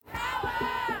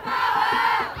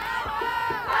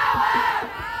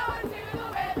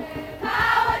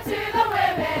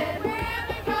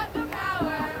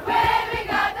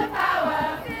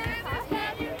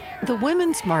The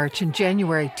Women's March in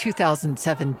January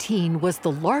 2017 was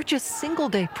the largest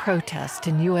single-day protest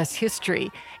in U.S.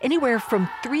 history. Anywhere from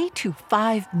 3 to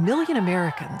 5 million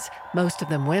Americans, most of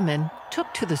them women,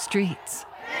 took to the streets.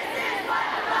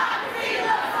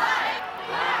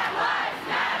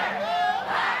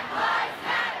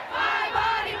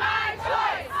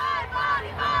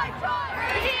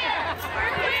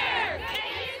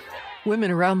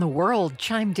 Women around the world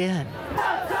chimed in.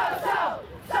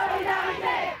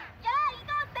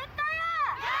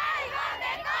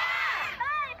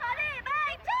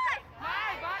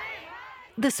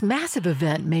 This massive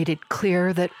event made it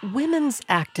clear that women's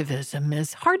activism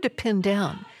is hard to pin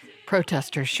down.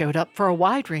 Protesters showed up for a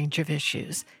wide range of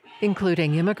issues,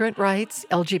 including immigrant rights,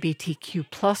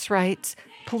 LGBTQ+ rights,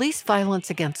 police violence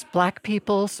against Black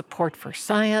people, support for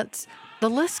science. The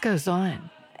list goes on.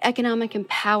 Economic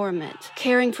empowerment,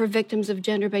 caring for victims of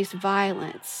gender-based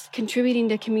violence, contributing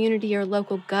to community or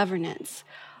local governance.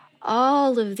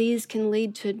 All of these can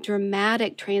lead to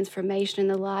dramatic transformation in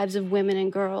the lives of women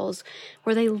and girls,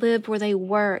 where they live, where they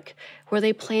work, where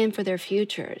they plan for their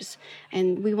futures.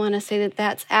 And we want to say that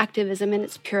that's activism in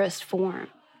its purest form.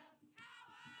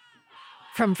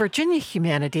 From Virginia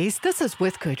Humanities, this is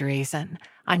With Good Reason.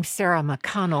 I'm Sarah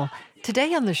McConnell.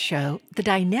 Today on the show, the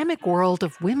dynamic world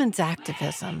of women's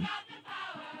activism.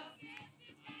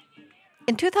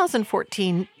 In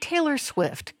 2014, Taylor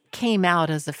Swift came out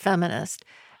as a feminist,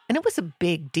 and it was a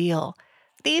big deal.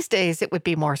 These days, it would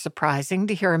be more surprising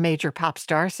to hear a major pop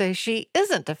star say she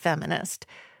isn't a feminist.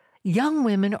 Young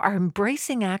women are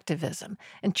embracing activism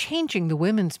and changing the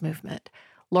women's movement.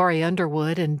 Laurie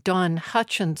Underwood and Dawn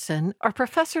Hutchinson are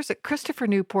professors at Christopher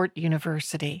Newport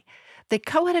University. They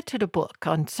co-edited a book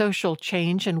on social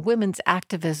change and women's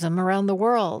activism around the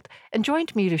world and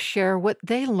joined me to share what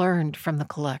they learned from the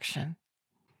collection.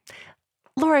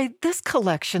 Laurie, this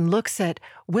collection looks at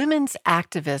women's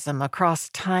activism across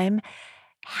time.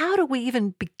 How do we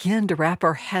even begin to wrap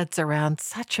our heads around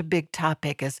such a big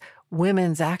topic as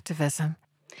women's activism?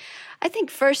 I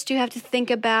think first you have to think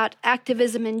about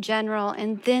activism in general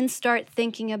and then start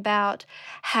thinking about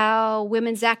how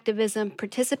women's activism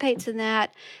participates in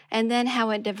that and then how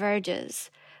it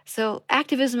diverges. So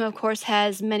activism, of course,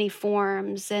 has many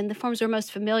forms, and the forms we're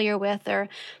most familiar with are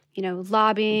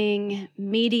lobbying,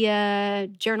 media,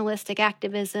 journalistic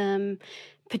activism,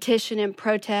 petition and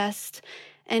protest.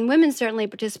 And women certainly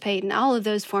participate in all of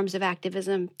those forms of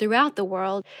activism throughout the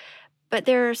world. But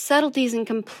there are subtleties and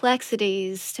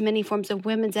complexities to many forms of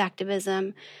women's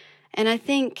activism. And I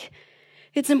think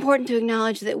it's important to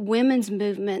acknowledge that women's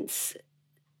movements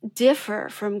differ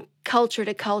from culture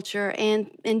to culture and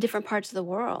in different parts of the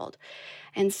world.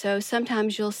 And so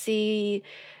sometimes you'll see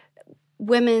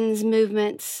women's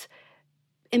movements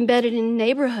embedded in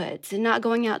neighborhoods and not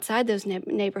going outside those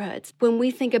neighborhoods. When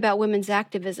we think about women's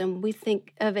activism, we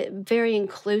think of it very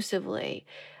inclusively.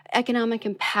 Economic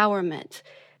empowerment,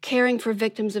 caring for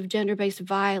victims of gender-based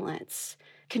violence,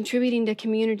 contributing to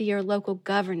community or local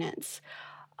governance.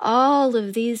 All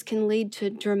of these can lead to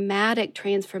dramatic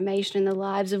transformation in the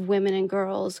lives of women and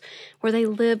girls, where they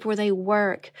live, where they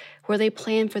work, where they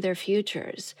plan for their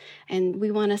futures. And we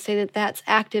want to say that that's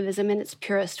activism in its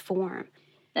purest form.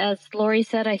 As Laurie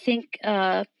said, I think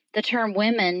the term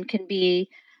women can be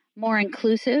more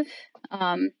inclusive,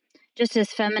 just as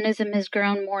feminism has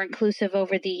grown more inclusive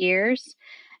over the years.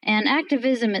 And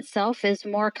activism itself is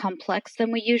more complex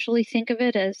than we usually think of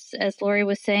it. As Laurie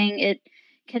was saying, it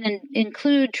can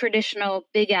include traditional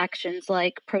big actions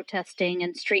like protesting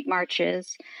and street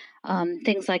marches,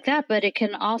 things like that. But it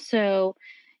can also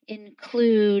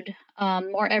include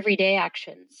more everyday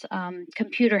actions,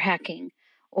 computer hacking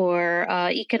or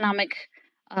economic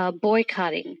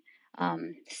boycotting,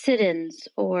 sit-ins,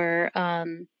 or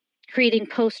creating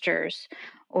posters,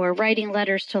 or writing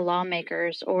letters to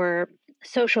lawmakers, or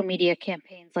social media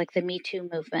campaigns like the Me Too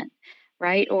movement,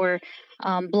 right? Or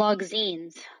blog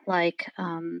zines like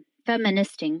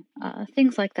feministing,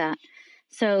 things like that.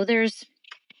 So there's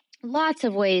lots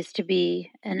of ways to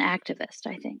be an activist,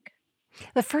 I think.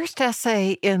 The first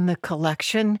essay in the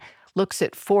collection looks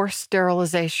at forced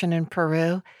sterilization in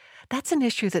Peru. That's an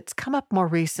issue that's come up more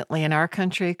recently in our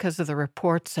country because of the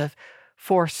reports of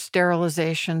forced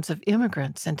sterilizations of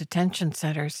immigrants in detention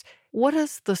centers. What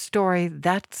is the story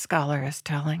that scholar is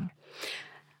telling?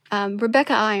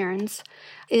 Rebecca Irons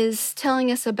is telling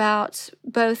us about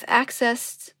both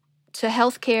access to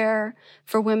health care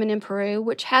for women in Peru,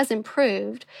 which has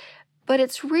improved, but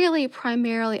it's really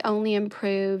primarily only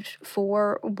improved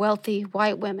for wealthy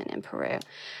white women in Peru.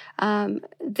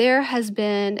 There has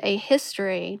been a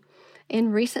history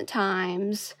in recent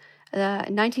times,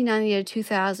 1990 to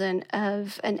 2000,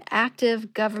 of an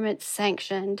active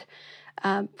government-sanctioned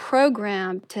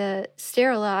program to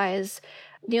sterilize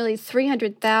nearly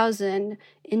 300,000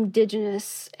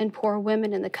 indigenous and poor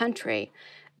women in the country.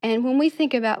 And when we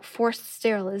think about forced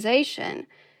sterilization,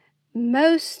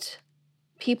 most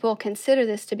people consider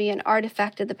this to be an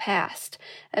artifact of the past,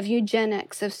 of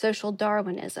eugenics, of social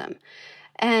Darwinism.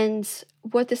 And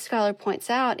what the scholar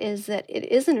points out is that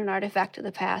it isn't an artifact of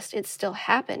the past, it's still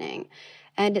happening.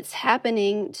 And it's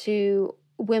happening to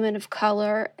women of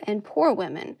color and poor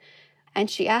women. And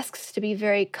she asks us to be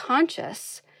very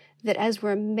conscious that as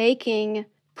we're making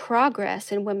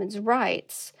progress in women's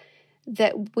rights,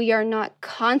 that we are not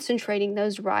concentrating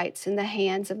those rights in the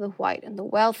hands of the white and the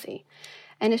wealthy.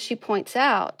 And as she points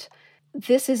out,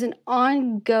 this is an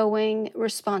ongoing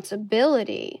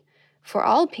responsibility for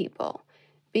all people,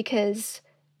 because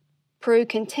Peru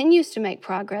continues to make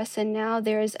progress, and now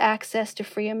there is access to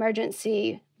free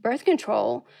emergency birth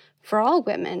control for all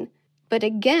women. But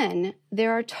again,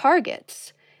 there are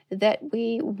targets that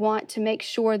we want to make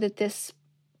sure that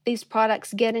these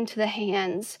products get into the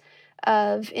hands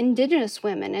of indigenous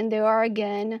women. And there are,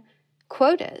 again,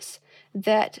 quotas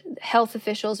that health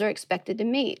officials are expected to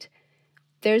meet.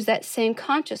 There's that same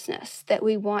consciousness that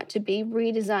we want to be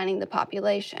redesigning the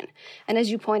population. And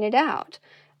as you pointed out,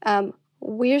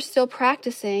 we're still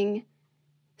practicing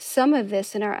some of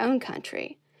this in our own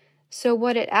country. So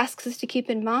what it asks us to keep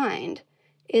in mind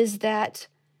is that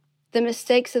the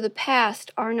mistakes of the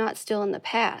past are not still in the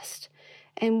past.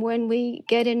 And when we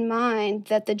get in mind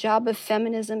that the job of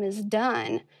feminism is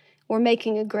done, we're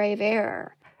making a grave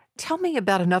error. Tell me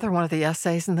about another one of the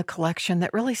essays in the collection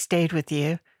that really stayed with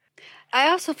you. I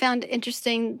also found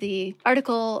interesting the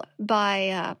article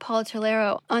by Paula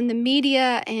Tolero on the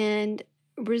media and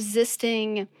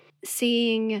resisting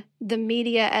seeing the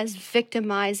media as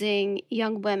victimizing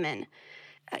young women.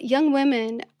 Young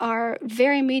women are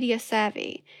very media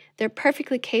savvy. They're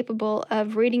perfectly capable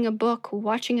of reading a book,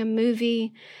 watching a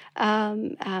movie,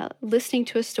 listening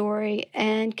to a story,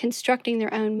 and constructing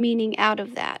their own meaning out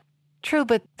of that. True,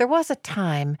 but there was a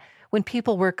time when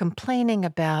people were complaining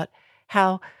about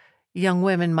how young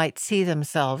women might see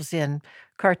themselves in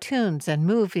cartoons and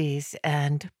movies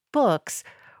and books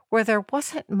where there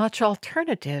wasn't much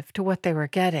alternative to what they were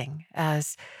getting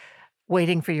as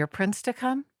waiting for your prince to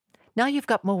come. Now you've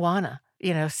got Moana,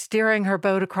 steering her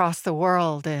boat across the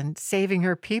world and saving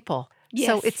her people. Yes.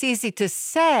 So it's easy to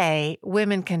say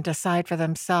women can decide for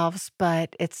themselves,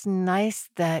 but it's nice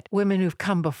that women who've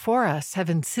come before us have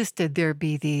insisted there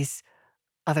be these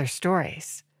other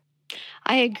stories.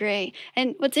 I agree.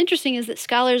 And what's interesting is that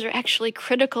scholars are actually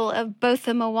critical of both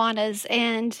the Moanas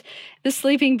and the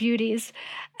Sleeping Beauties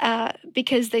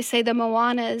because they say the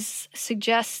Moanas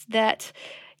suggest that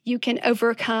you can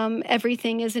overcome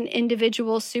everything as an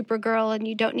individual Supergirl and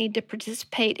you don't need to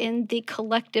participate in the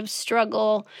collective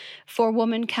struggle for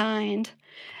womankind.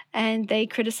 And they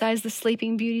criticize the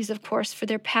Sleeping Beauties, of course, for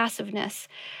their passiveness.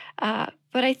 But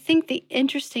I think the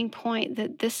interesting point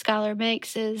that this scholar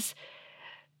makes is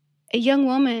a young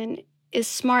woman is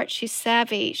smart, she's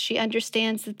savvy, she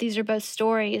understands that these are both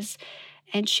stories,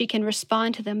 and she can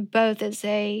respond to them both as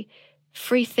a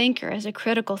free thinker, as a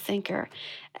critical thinker,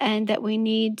 and that we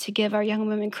need to give our young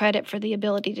women credit for the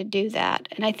ability to do that.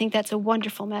 And I think that's a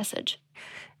wonderful message.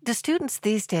 Do students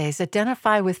these days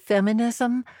identify with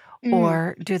feminism,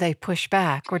 or do they push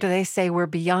back, or do they say we're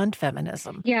beyond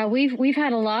feminism? Yeah, we've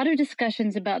had a lot of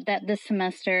discussions about that this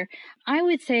semester. I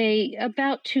would say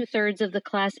about 2/3 of the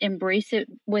class embrace it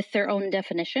with their own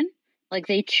definition. Like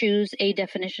they choose a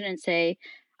definition and say,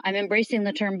 I'm embracing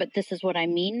the term, but this is what I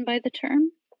mean by the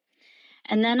term.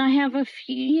 And then I have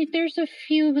there's a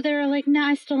few that are like, no,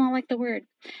 I still don't like the word,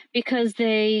 because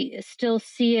they still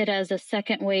see it as a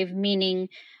second wave, meaning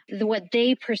what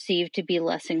they perceive to be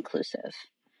less inclusive.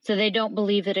 So they don't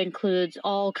believe it includes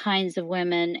all kinds of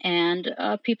women and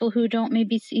people who don't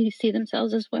maybe see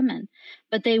themselves as women,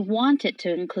 but they want it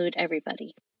to include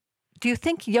everybody. Do you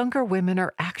think younger women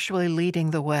are actually leading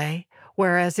the way,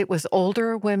 whereas it was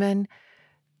older women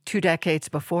 2 decades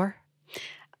before?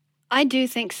 I do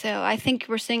think so. I think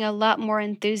we're seeing a lot more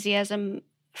enthusiasm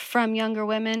from younger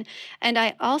women. And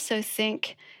I also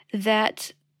think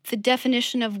that the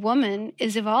definition of woman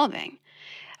is evolving.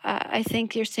 I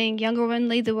think you're seeing younger women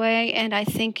lead the way, and I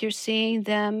think you're seeing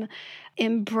them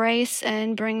embrace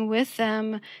and bring with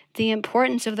them the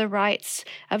importance of the rights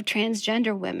of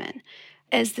transgender women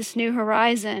as this new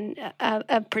horizon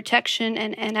of protection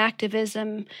and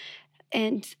activism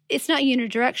And it's not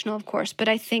unidirectional, of course, but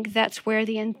I think that's where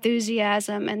the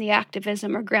enthusiasm and the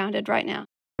activism are grounded right now.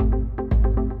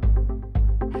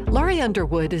 Laurie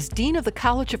Underwood is Dean of the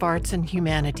College of Arts and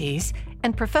Humanities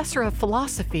and Professor of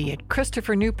Philosophy at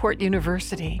Christopher Newport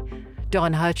University.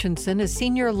 Dawn Hutchinson is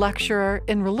Senior Lecturer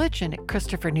in Religion at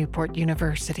Christopher Newport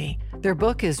University. Their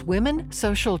book is Women,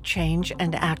 Social Change,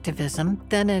 and Activism,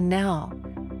 Then and Now.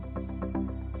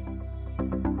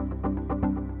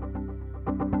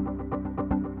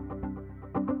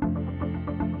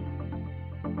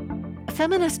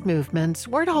 Feminist movements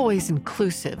weren't always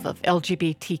inclusive of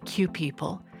LGBTQ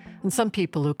people, and some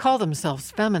people who call themselves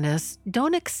feminists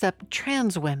don't accept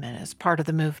trans women as part of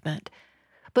the movement.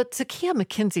 But Zakiya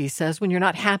McKenzie says when you're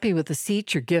not happy with the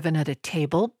seat you're given at a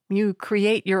table, you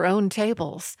create your own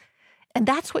tables. And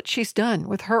that's what she's done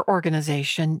with her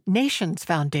organization, Nations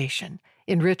Foundation,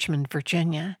 in Richmond,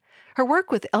 Virginia. Her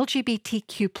work with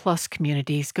LGBTQ plus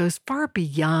communities goes far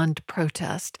beyond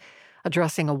protest,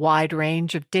 addressing a wide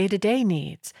range of day-to-day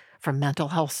needs, from mental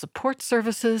health support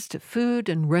services to food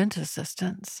and rent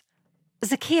assistance.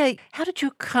 Zakiya, how did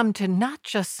you come to not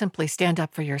just simply stand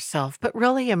up for yourself, but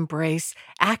really embrace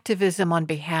activism on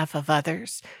behalf of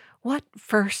others? What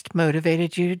first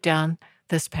motivated you down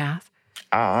this path?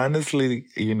 I honestly,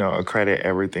 accredit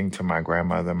everything to my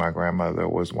grandmother. My grandmother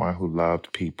was one who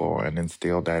loved people and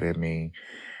instilled that in me.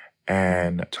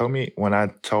 And told me, when I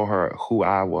told her who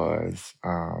I was,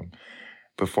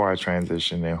 before I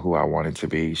transitioned and who I wanted to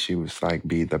be, she was like,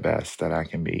 be the best that I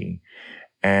can be.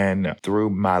 And through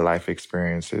my life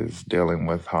experiences, dealing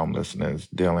with homelessness,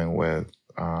 dealing with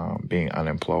being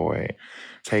unemployed,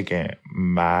 taking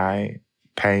my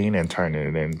pain and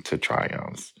turning it into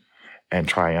triumphs, and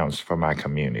triumphs for my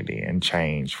community and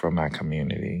change for my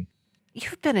community.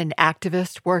 You've been an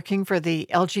activist working for the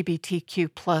LGBTQ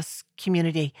plus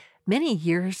community many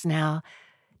years now.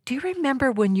 Do you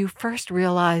remember when you first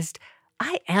realized,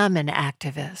 I am an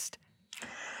activist?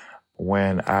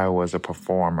 When I was a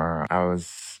performer, I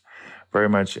was very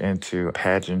much into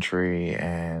pageantry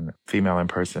and female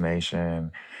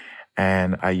impersonation.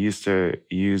 And I used to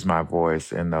use my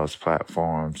voice in those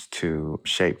platforms to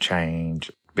shape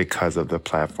change because of the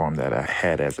platform that I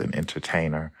had as an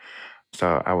entertainer.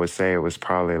 So I would say it was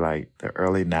probably like the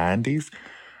early 90s,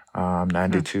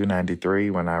 92, 93,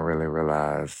 when I really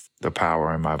realized the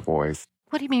power in my voice.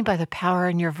 What do you mean by the power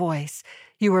in your voice?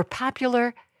 You were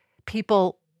popular,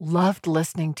 people loved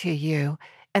listening to you,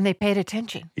 and they paid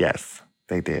attention. Yes,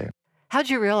 they did. How'd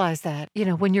you realize that?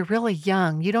 When you're really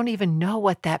young, you don't even know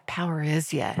what that power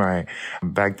is yet. Right.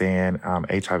 Back then,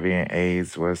 HIV and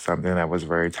AIDS was something that was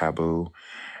very taboo.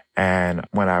 And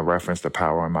when I referenced the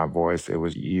power in my voice, it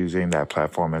was using that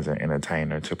platform as an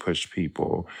entertainer to push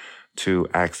people to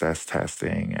access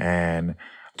testing and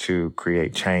to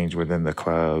create change within the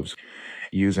clubs,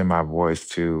 using my voice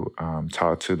to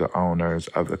talk to the owners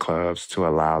of the clubs to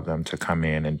allow them to come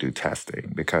in and do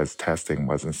testing, because testing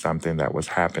wasn't something that was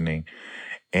happening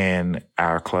in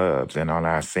our clubs and on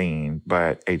our scene,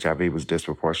 but HIV was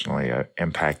disproportionately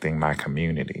impacting my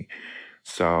community.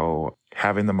 So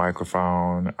having the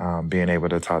microphone, being able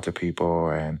to talk to people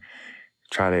and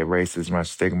try to erase as much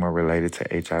stigma related to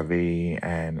HIV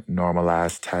and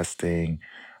normalize testing,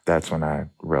 that's when I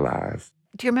realized.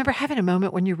 Do you remember having a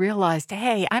moment when you realized,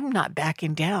 hey, I'm not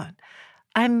backing down.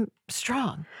 I'm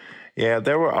strong? Yeah,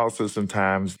 there were also some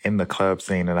times in the club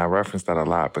scene, and I referenced that a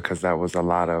lot because that was a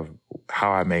lot of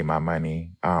how I made my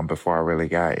money before I really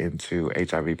got into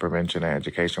HIV prevention and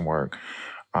education work.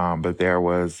 But there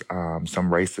was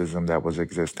some racism that was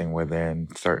existing within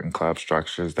certain club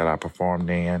structures that I performed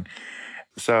in.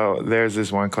 So there's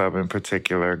this one club in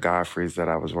particular, Godfrey's, that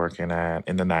I was working at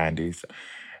in the 90s.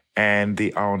 And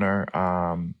the owner,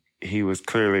 he was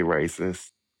clearly racist.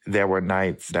 There were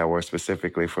nights that were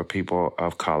specifically for people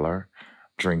of color.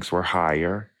 Drinks were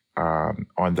higher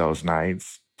on those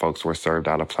nights. Folks were served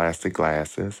out of plastic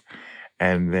glasses.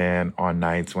 And then on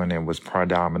nights when it was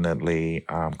predominantly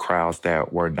crowds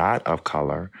that were not of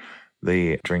color,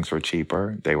 the drinks were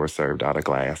cheaper. They were served out of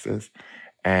glasses.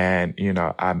 And,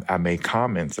 I made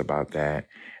comments about that.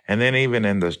 And then even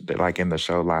in the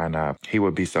show lineup, he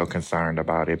would be so concerned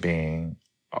about it being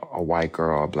a white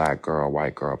girl, a black girl, a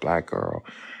white girl, a black girl.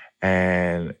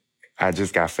 And I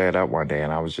just got fed up one day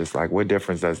and I was just like, what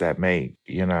difference does that make?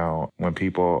 When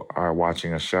people are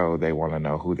watching a show, they want to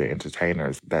know who the entertainer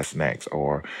is that's next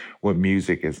or what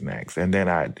music is next. And then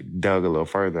I dug a little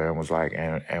further and was like,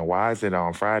 and why is it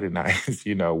on Friday nights?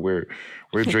 We're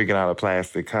drinking out of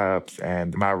plastic cups,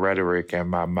 and my rhetoric and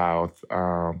my mouth,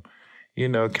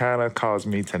 kind of caused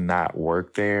me to not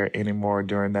work there anymore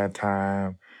during that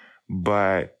time.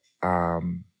 But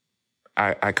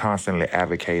I constantly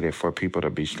advocated for people to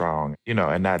be strong,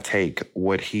 and not take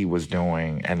what he was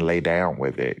doing and lay down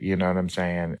with it. You know what I'm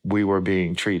saying? We were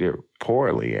being treated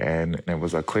poorly, and it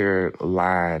was a clear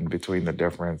line between the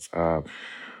difference of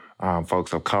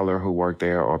folks of color who worked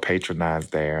there or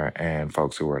patronized there and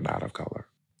folks who were not of color.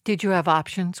 Did you have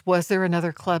options? Was there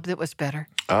another club that was better?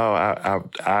 Oh,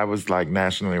 I was like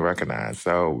nationally recognized.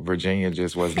 So Virginia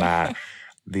just was not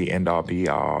the end all be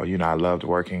all. I loved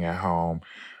working at home,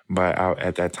 but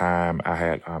at that time I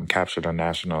had captured a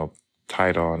national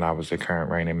title and I was the current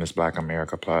reigning Miss Black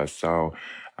America Plus. So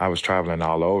I was traveling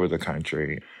all over the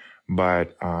country.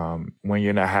 But when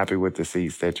you're not happy with the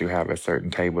seats that you have at certain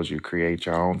tables, you create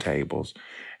your own tables.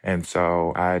 And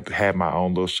so I had my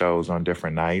own little shows on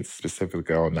different nights,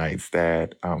 specifically on nights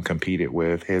that competed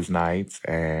with his nights.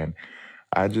 And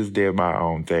I just did my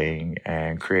own thing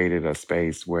and created a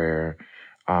space where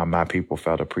my people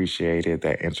felt appreciated,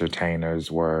 that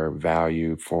entertainers were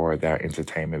valued for their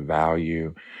entertainment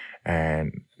value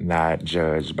and not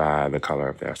judged by the color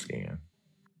of their skin.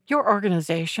 Your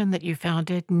organization that you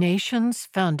founded, Nations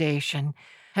Foundation,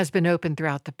 has been open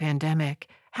throughout the pandemic.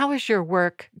 How has your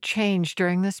work changed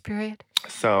during this period?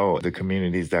 So the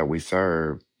communities that we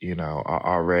serve, are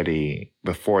already,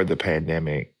 before the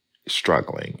pandemic,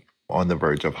 struggling, on the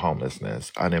verge of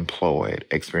homelessness, unemployed,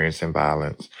 experiencing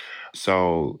violence.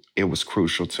 So it was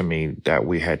crucial to me that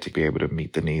we had to be able to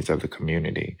meet the needs of the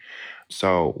community.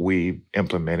 So we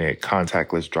implemented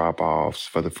contactless drop-offs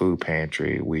for the food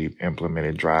pantry. We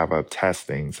implemented drive-up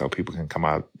testing so people can come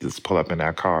out, just pull up in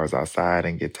their cars outside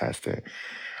and get tested.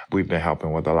 We've been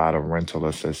helping with a lot of rental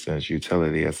assistance,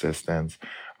 utility assistance.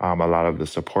 A lot of the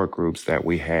support groups that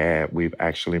we had, we've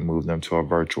actually moved them to a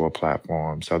virtual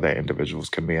platform so that individuals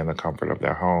can be in the comfort of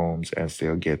their homes and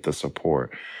still get the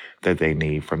support that they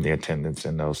need from the attendants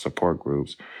in those support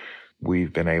groups.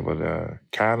 We've been able to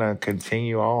kind of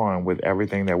continue on with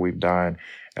everything that we've done,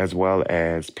 as well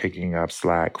as picking up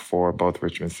slack for both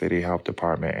Richmond City Health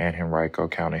Department and Henrico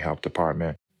County Health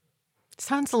Department.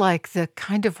 Sounds like the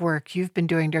kind of work you've been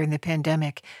doing during the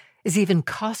pandemic is even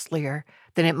costlier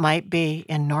than it might be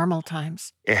in normal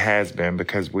times. It has been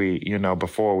because we,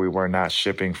 before we were not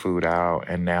shipping food out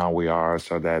and now we are.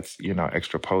 So that's,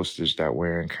 extra postage that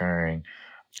we're incurring.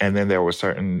 And then there were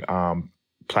certain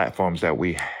platforms that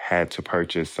we had to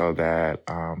purchase so that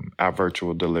our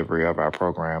virtual delivery of our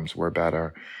programs were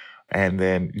better. And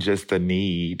then just the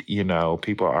need,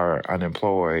 people are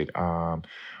unemployed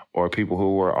or people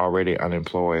who were already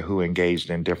unemployed who engaged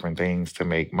in different things to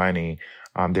make money.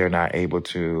 They're not able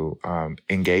to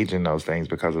engage in those things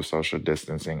because of social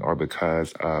distancing or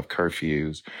because of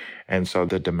curfews. And so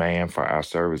the demand for our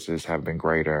services have been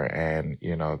greater and,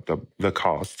 the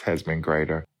cost has been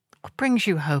greater. What brings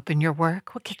you hope in your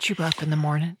work? What gets you up in the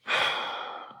morning?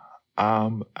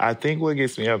 I think what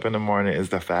gets me up in the morning is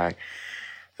the fact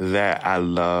that I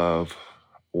love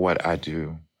what I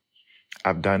do.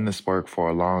 I've done this work for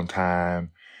a long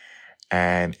time.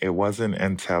 And it wasn't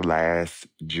until last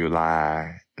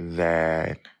July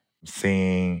that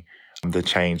seeing the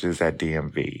changes at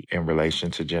DMV in relation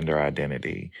to gender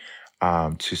identity,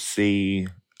 to see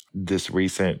this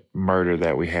recent murder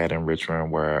that we had in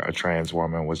Richmond where a trans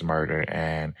woman was murdered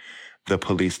and the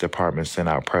police department sent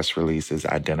out press releases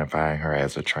identifying her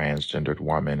as a transgendered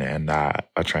woman and not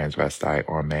a transvestite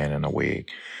or a man in a wig.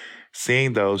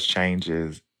 Seeing those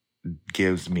changes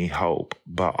gives me hope,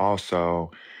 but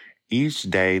also each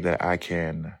day that I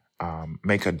can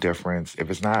make a difference, if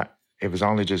it's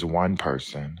only just one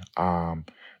person,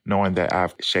 knowing that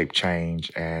I've shaped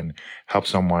change and helped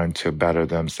someone to better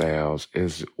themselves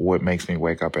is what makes me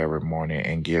wake up every morning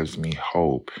and gives me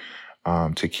hope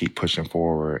to keep pushing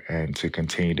forward and to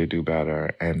continue to do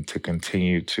better and to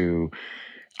continue to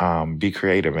be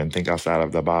creative and think outside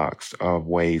of the box of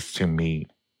ways to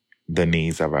meet the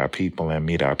needs of our people and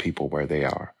meet our people where they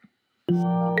are.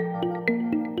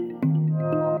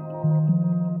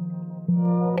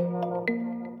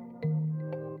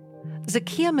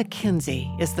 Zakia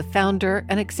McKenzie is the founder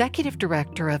and executive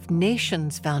director of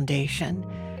Nations Foundation.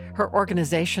 Her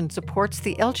organization supports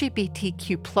the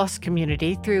LGBTQ+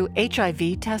 community through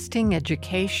HIV testing,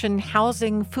 education,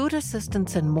 housing, food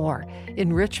assistance, and more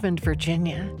in Richmond,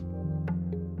 Virginia.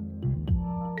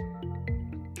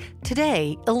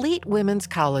 Today, elite women's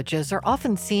colleges are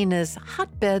often seen as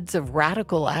hotbeds of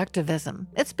radical activism.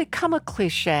 It's become a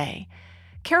cliche.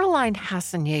 Caroline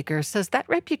Hassenjager says that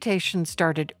reputation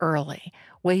started early,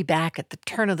 way back at the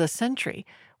turn of the century,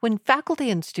 when faculty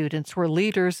and students were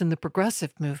leaders in the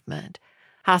progressive movement.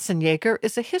 Hassenjager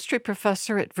is a history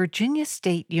professor at Virginia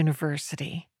State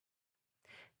University.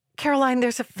 Caroline,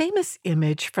 there's a famous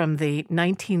image from the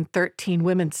 1913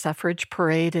 Women's Suffrage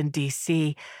Parade in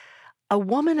D.C. A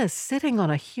woman is sitting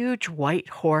on a huge white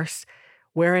horse,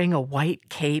 wearing a white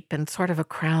cape and sort of a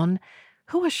crown.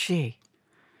 Who was she?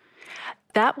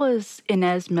 That was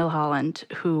Inez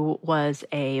Milholland, who was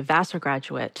a Vassar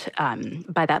graduate.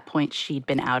 By that point, she'd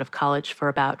been out of college for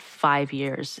about 5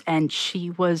 years, and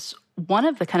she was one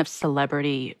of the kind of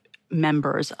celebrity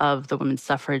members of the women's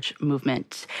suffrage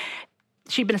movement.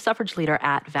 She'd been a suffrage leader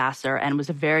at Vassar and was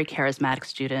a very charismatic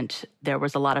student. There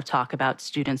was a lot of talk about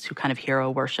students who kind of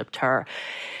hero worshipped her.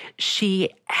 She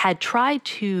had tried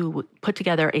to put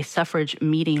together a suffrage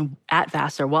meeting at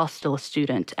Vassar while still a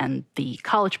student, and the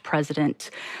college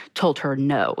president told her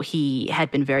no. He had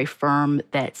been very firm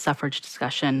that suffrage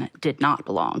discussion did not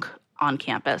belong on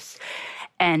campus.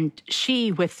 And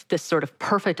she, with this sort of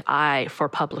perfect eye for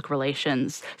public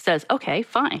relations, says, okay,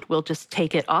 fine, we'll just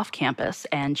take it off campus.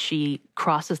 And she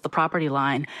crosses the property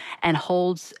line and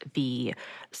holds the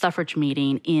suffrage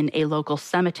meeting in a local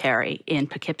cemetery in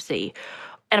Poughkeepsie,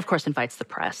 and of course invites the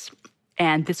press.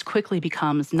 And this quickly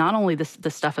becomes not only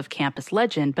the stuff of campus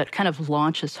legend, but kind of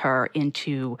launches her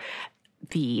into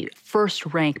the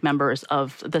first-rank members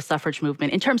of the suffrage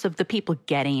movement in terms of the people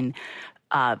getting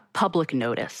public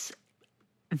notice.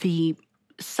 The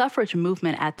suffrage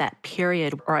movement at that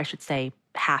period, or I should say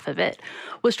half of it,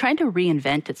 was trying to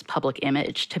reinvent its public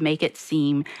image to make it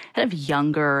seem kind of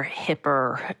younger,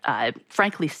 hipper,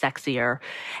 frankly sexier.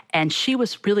 And she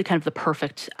was really kind of the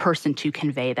perfect person to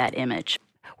convey that image.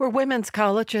 Were women's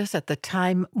colleges at the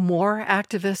time more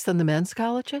activist than the men's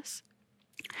colleges?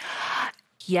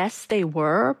 Yes, they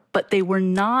were, but they were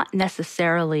not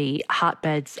necessarily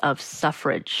hotbeds of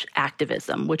suffrage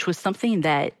activism, which was something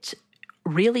that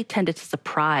really tended to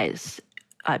surprise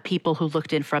people who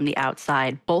looked in from the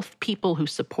outside. Both people who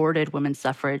supported women's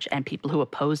suffrage and people who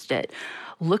opposed it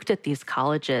looked at these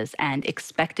colleges and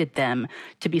expected them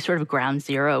to be sort of ground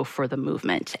zero for the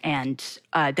movement. And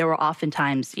there were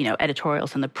oftentimes,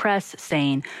 editorials in the press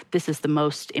saying this is the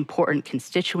most important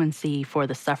constituency for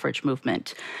the suffrage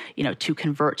movement, to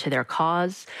convert to their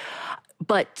cause.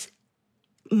 But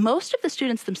most of the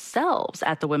students themselves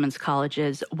at the women's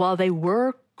colleges, while they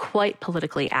were quite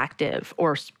politically active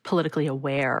or politically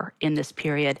aware in this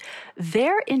period,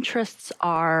 their interests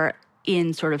are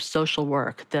in sort of social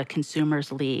work, the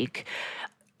Consumers League,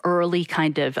 early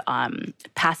kind of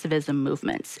pacifism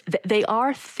movements. They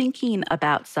are thinking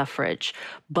about suffrage,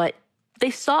 but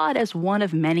they saw it as one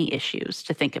of many issues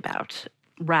to think about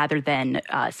rather than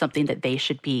something that they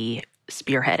should be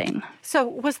spearheading. So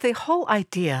was the whole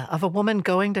idea of a woman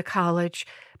going to college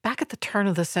back at the turn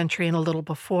of the century and a little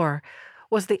before,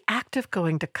 was the act of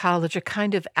going to college a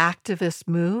kind of activist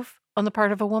move on the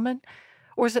part of a woman?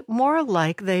 Or is it more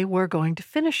like they were going to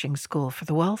finishing school for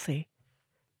the wealthy?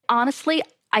 Honestly,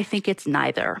 I think it's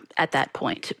neither at that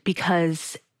point,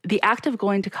 because the act of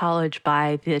going to college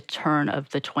by the turn of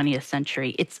the 20th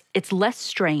century, it's less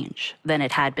strange than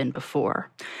it had been before.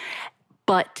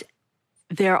 But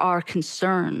there are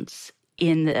concerns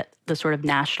in the sort of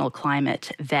national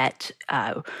climate that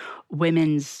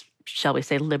women's, shall we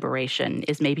say, liberation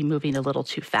is maybe moving a little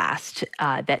too fast,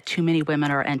 that too many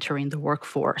women are entering the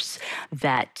workforce,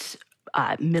 that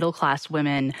middle-class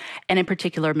women, and in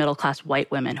particular middle-class white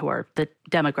women, who are the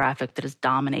demographic that is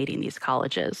dominating these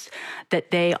colleges,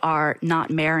 that they are not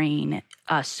marrying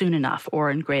soon enough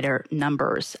or in greater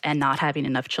numbers and not having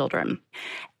enough children.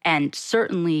 And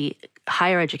certainly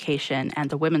higher education and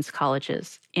the women's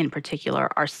colleges in particular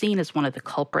are seen as one of the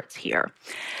culprits here.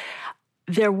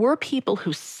 There were people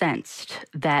who sensed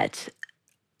that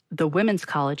the women's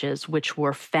colleges, which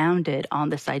were founded on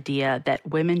this idea that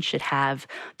women should have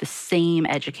the same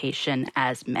education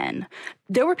as men,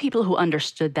 there were people who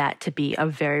understood that to be a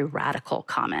very radical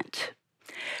comment.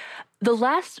 The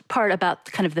last part about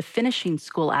kind of the finishing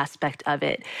school aspect of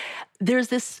it, there's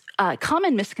this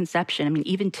common misconception,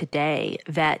 even today,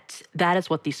 that is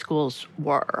what these schools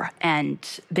were. And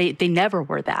they never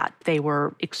were that. They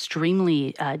were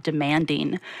extremely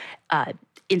demanding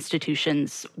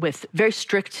institutions with very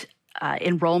strict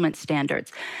enrollment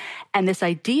standards. And this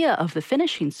idea of the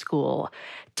finishing school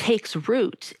takes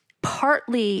root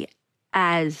partly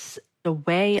as a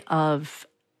way of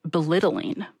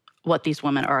belittling what these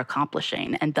women are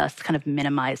accomplishing and thus kind of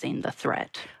minimizing the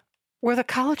threat. Were the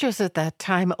colleges at that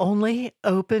time only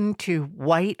open to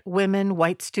white women,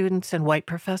 white students, and white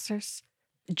professors?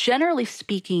 Generally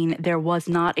speaking, there was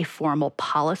not a formal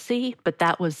policy, but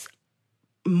that was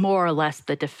more or less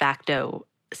the de facto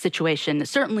situation.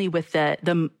 Certainly with the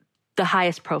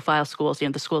highest profile schools,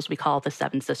 the schools we call the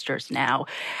Seven Sisters now,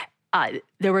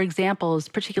 There were examples,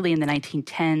 particularly in the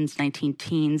 1910s,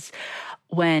 19-teens,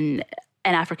 when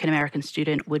an African-American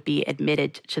student would be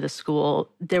admitted to the school.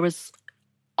 There was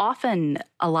often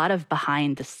a lot of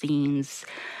behind-the-scenes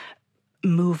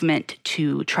movement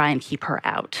to try and keep her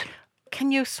out.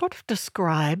 Can you sort of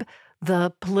describe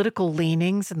the political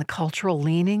leanings and the cultural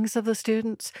leanings of the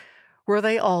students? Were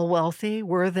they all wealthy?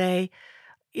 Were they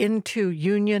into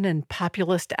union and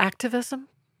populist activism?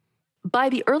 By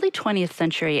the early 20th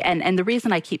century, and the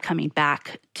reason I keep coming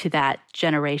back to that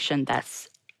generation that's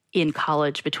in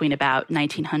college between about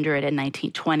 1900 and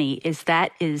 1920 is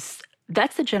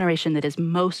that's the generation that is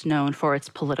most known for its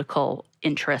political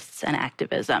interests and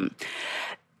activism.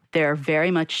 They're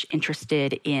very much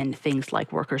interested in things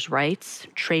like workers' rights,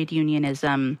 trade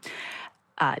unionism,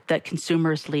 the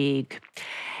Consumers League,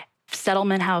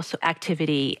 settlement house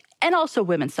activity, and also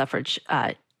women's suffrage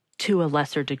to a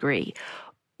lesser degree.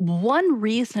 One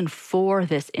reason for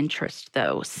this interest,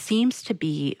 though, seems to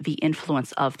be the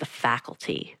influence of the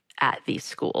faculty at these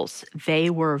schools. They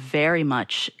were very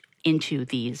much into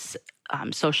these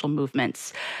social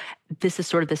movements. This is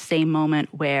sort of the same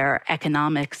moment where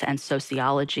economics and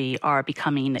sociology are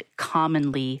becoming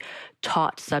commonly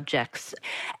taught subjects.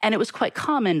 And it was quite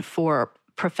common for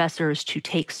professors to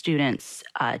take students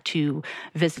to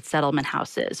visit settlement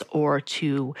houses or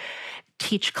to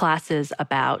teach classes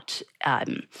about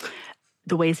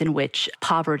the ways in which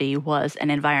poverty was an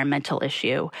environmental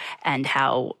issue and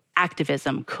how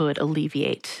activism could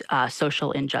alleviate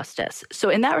social injustice. So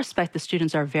in that respect, the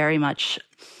students are very much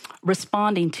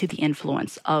responding to the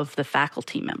influence of the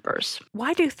faculty members.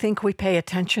 Why do you think we pay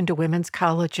attention to women's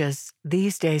colleges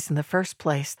these days in the first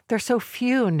place? They're so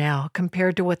few now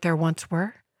compared to what there once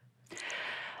were.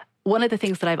 One of the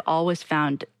things that I've always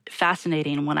found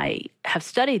fascinating when I have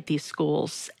studied these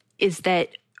schools is that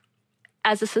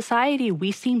as a society,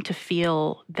 we seem to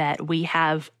feel that we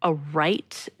have a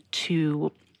right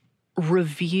to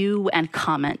review and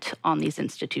comment on these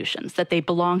institutions, that they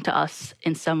belong to us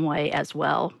in some way as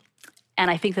well. And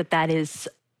I think that is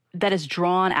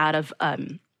drawn out of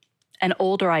an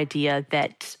older idea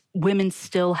that women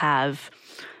still have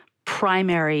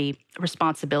primary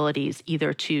responsibilities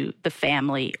either to the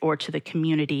family or to the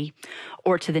community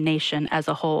or to the nation as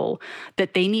a whole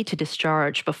that they need to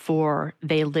discharge before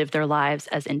they live their lives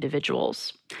as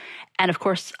individuals. And of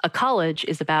course, a college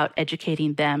is about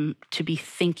educating them to be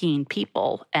thinking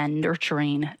people and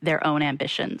nurturing their own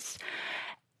ambitions.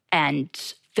 And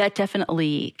that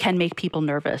definitely can make people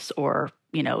nervous or,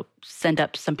 send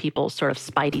up some people's sort of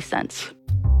spidey sense.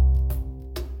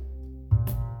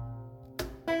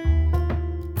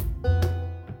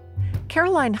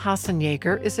 Caroline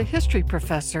Hassenjaeger is a history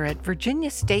professor at Virginia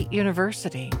State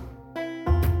University.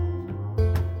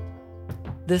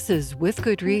 This is With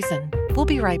Good Reason. We'll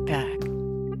be right back.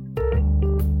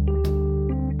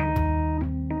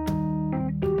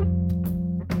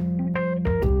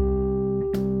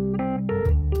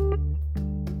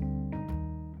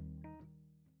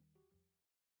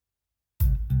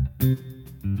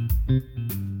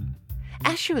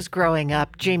 As she was growing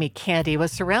up, Jamie Canty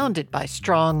was surrounded by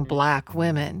strong Black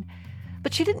women.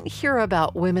 But she didn't hear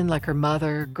about women like her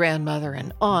mother, grandmother,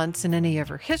 and aunts in any of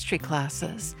her history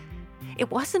classes. It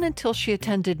wasn't until she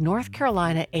attended North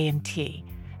Carolina A&T,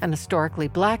 an historically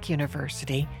Black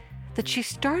university, that she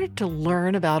started to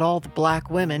learn about all the Black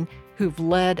women who've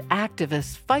led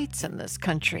activist fights in this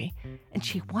country, and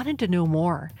she wanted to know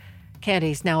more.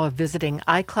 Canty's now a visiting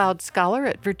iCloud scholar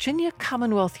at Virginia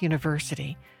Commonwealth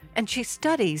University, and she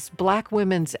studies Black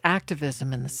women's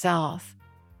activism in the South.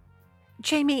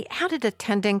 Jamie, how did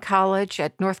attending college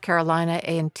at North Carolina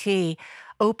A&T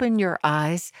open your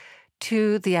eyes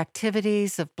to the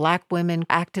activities of Black women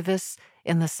activists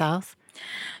in the South?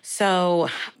 So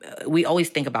we always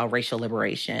think about racial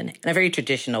liberation in a very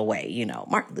traditional way,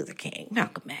 Martin Luther King,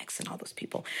 Malcolm X, and all those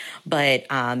people. But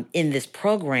in this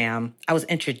program, I was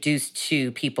introduced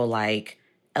to people like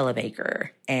Ella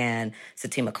Baker and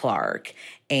Satima Clark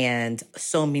and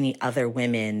so many other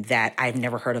women that I've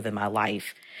never heard of in my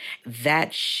life.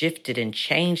 That shifted and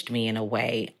changed me in a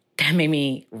way that made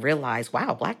me realize,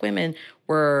 wow, Black women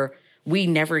we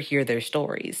never hear their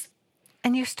stories.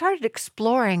 And you started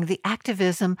exploring the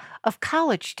activism of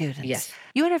college students. Yes.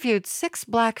 You interviewed 6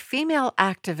 Black female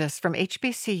activists from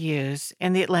HBCUs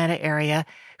in the Atlanta area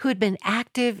who had been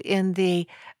active in the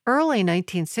early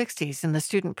 1960s in the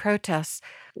student protests.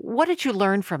 What did you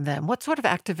learn from them? What sort of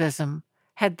activism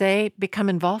had they become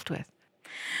involved with?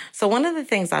 So one of the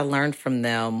things I learned from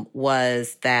them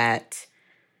was that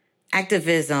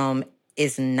activism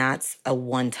is not a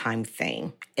one-time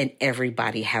thing. and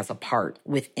everybody has a part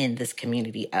within this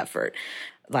community effort.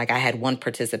 Like I had one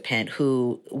participant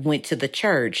who went to the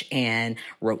church and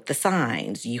wrote the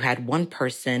signs. You had one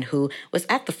person who was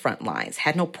at the front lines,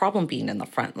 had no problem being in the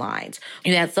front lines.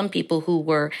 You had some people who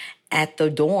were at the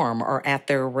dorm or at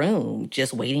their room,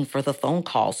 just waiting for the phone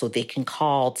call so they can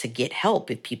call to get help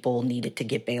if people needed to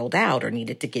get bailed out or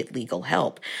needed to get legal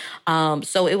help.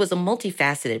 So it was a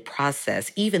multifaceted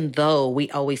process, even though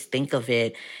we always think of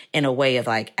it in a way of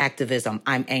like activism.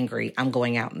 I'm angry, I'm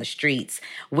going out in the streets,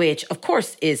 which of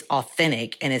course is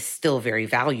authentic and is still very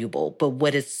valuable. But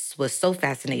what was so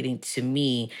fascinating to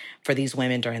me for these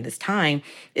women during this time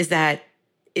is that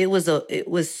it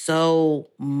was so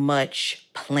much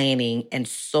planning and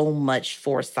so much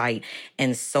foresight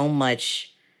and so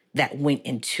much that went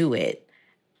into it.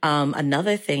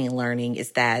 Another thing learning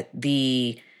is that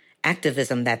the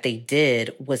activism that they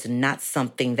did was not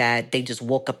something that they just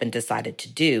woke up and decided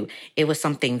to do. It was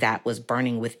something that was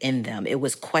burning within them. It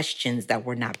was questions that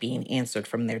were not being answered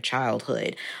from their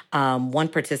childhood. One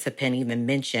participant even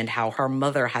mentioned how her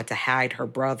mother had to hide her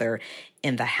brother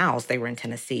in the house. They were in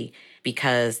Tennessee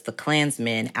because the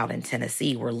Klansmen out in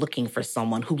Tennessee were looking for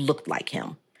someone who looked like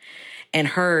him. And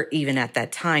her, even at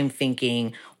that time,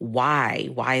 thinking, why?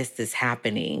 Why is this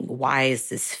happening? Why is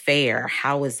this fair?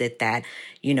 How is it that,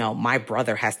 my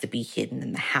brother has to be hidden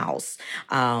in the house?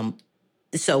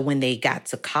 So when they got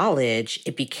to college,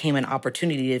 it became an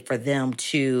opportunity for them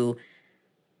to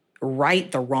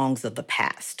right the wrongs of the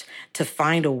past, to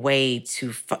find a way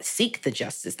to seek the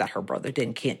justice that her brother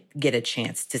didn't get a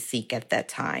chance to seek at that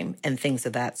time and things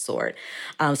of that sort.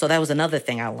 So that was another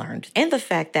thing I learned. And the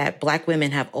fact that Black women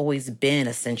have always been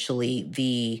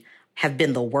essentially have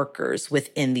been the workers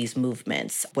within these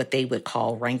movements, what they would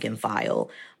call rank and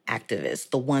file activists,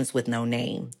 the ones with no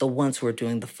name, the ones who are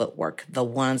doing the footwork, the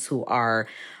ones who are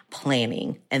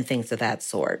planning and things of that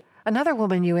sort. Another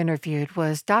woman you interviewed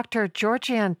was Dr.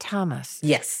 Georgianne Thomas.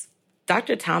 Yes.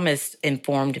 Dr. Thomas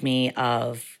informed me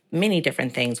of many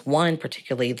different things. One,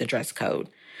 particularly the dress code.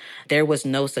 There was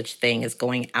no such thing as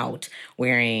going out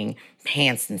wearing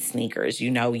pants and sneakers.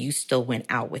 You still went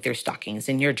out with your stockings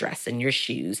and your dress and your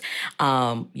shoes.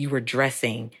 You were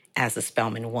dressing as a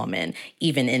Spelman woman,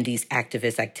 even in these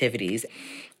activist activities.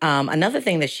 Another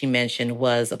thing that she mentioned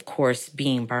was, of course,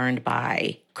 being burned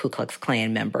by Ku Klux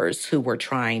Klan members who were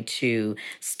trying to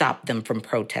stop them from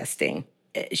protesting.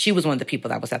 She was one of the people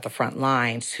that was at the front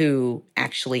lines who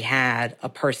actually had a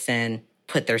person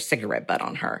put their cigarette butt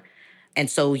on her. And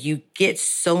so you get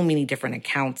so many different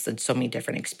accounts and so many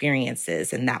different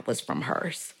experiences, and that was from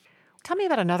hers. Tell me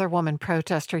about another woman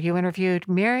protester you interviewed,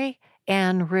 Mary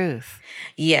Ann Ruth.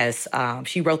 Yes,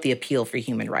 she wrote the Appeal for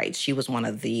Human Rights. She was one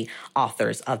of the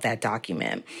authors of that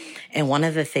document. And one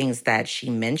of the things that she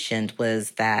mentioned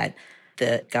was that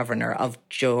the governor of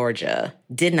Georgia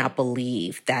did not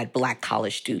believe that Black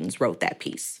college students wrote that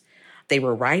piece. They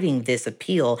were writing this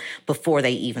appeal before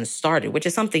they even started, which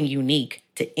is something unique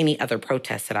to any other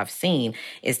protests that I've seen,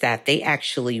 is that they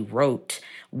actually wrote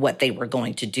what they were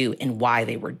going to do and why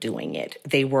they were doing it.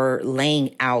 They were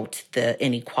laying out the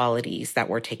inequalities that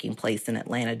were taking place in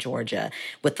Atlanta, Georgia,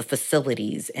 with the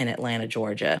facilities in Atlanta,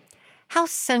 Georgia. How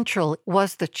central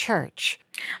was the church?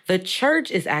 The church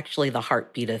is actually the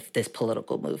heartbeat of this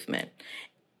political movement.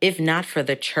 If not for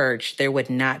the church, there would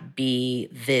not be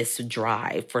this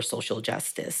drive for social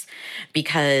justice,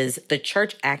 because the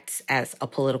church acts as a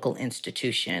political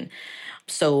institution.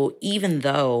 So even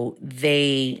though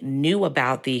they knew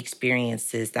about the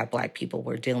experiences that Black people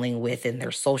were dealing with in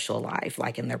their social life,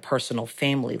 like in their personal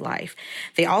family life,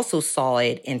 they also saw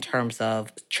it in terms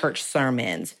of church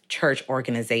sermons, church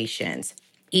organizations,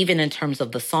 even in terms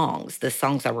of the songs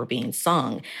that were being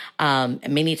sung.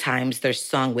 Many times they're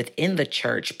sung within the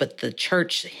church, but the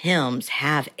church hymns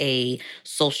have a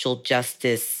social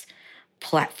justice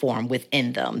platform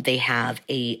within them. They have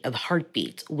a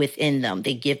heartbeat within them.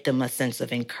 They give them a sense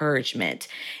of encouragement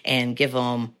and give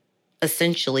them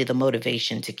essentially the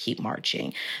motivation to keep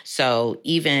marching. So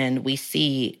even we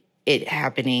see it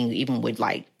happening even with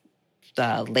like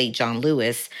the late John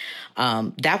Lewis.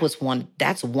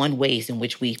 That's one ways in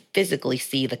which we physically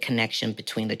see the connection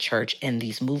between the church and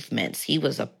these movements. He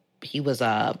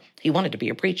wanted to be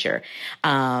a preacher,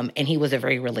 and he was a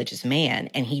very religious man,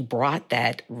 and he brought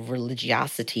that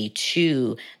religiosity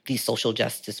to these social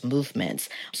justice movements.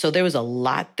 So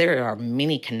there are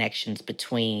many connections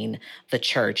between the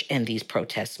church and these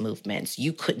protest movements.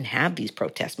 You couldn't have these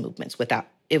protest movements without,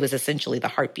 it was essentially the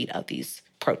heartbeat of these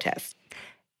protests.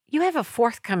 You have a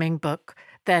forthcoming book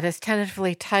that is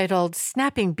tentatively titled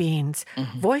Snapping Beans,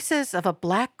 Voices of a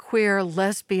Black Queer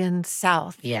Lesbian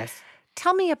South. Yes.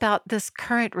 Tell me about this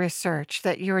current research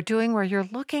that you're doing where you're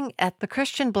looking at the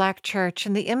Christian Black church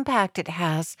and the impact it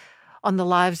has on the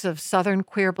lives of Southern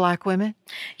queer Black women.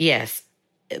 Yes.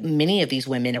 Many of these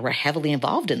women were heavily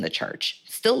involved in the church,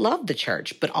 still love the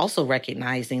church, but also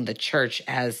recognizing the church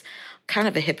as kind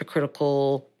of a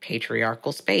hypocritical,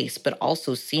 patriarchal space, but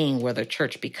also seeing where the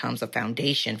church becomes a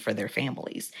foundation for their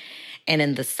families. And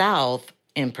in the South,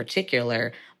 in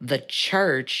particular, the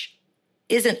church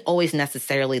isn't always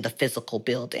necessarily the physical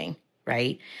building,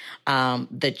 right?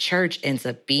 The church ends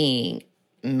up being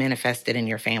manifested in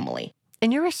your family.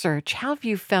 In your research, how have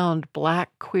you found Black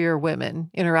queer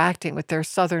women interacting with their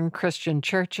Southern Christian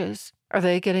churches? Are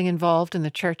they getting involved in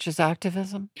the church's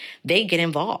activism? They get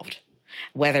involved,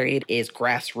 whether it is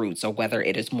grassroots or whether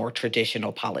it is more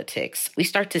traditional politics. We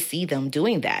start to see them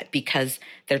doing that because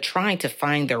they're trying to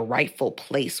find their rightful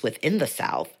place within the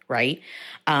South, right?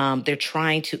 They're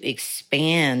trying to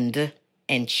expand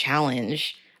and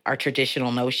challenge our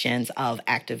traditional notions of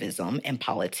activism and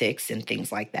politics and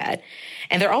things like that.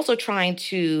 And they're also trying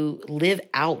to live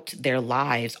out their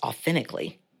lives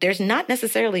authentically. There's not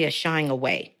necessarily a shying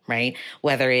away, right?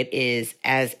 Whether it is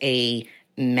as a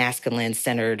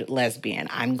masculine-centered lesbian,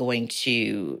 I'm going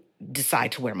to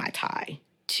decide to wear my tie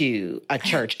to a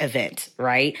church event,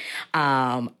 right?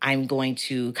 I'm going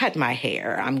to cut my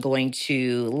hair. I'm going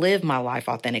to live my life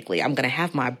authentically. I'm going to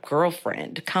have my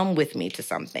girlfriend come with me to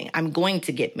something. I'm going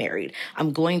to get married.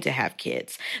 I'm going to have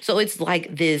kids. So it's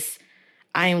like this,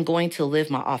 I am going to live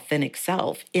my authentic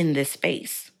self in this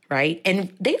space, right?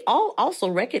 And they all also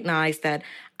recognize that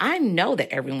I know that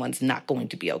everyone's not going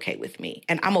to be okay with me,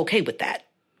 and I'm okay with that.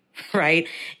 Right?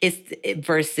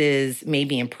 Versus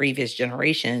maybe in previous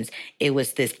generations, it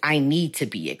was this, I need to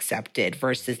be accepted,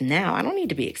 versus now I don't need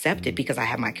to be accepted because I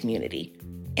have my community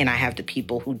and I have the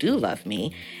people who do love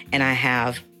me and I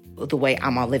have the way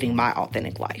I'm living my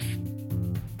authentic life.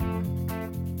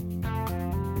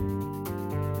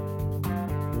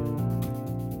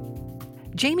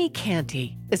 Jamie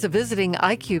Canty is a visiting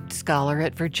iCubed scholar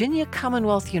at Virginia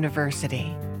Commonwealth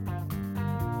University.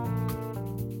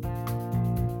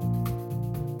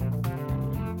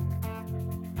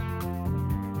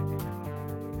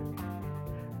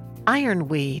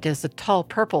 Ironweed is a tall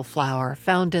purple flower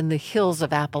found in the hills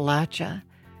of Appalachia.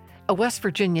 A West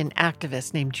Virginian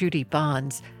activist named Judy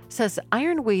Bonds says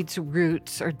ironweed's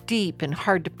roots are deep and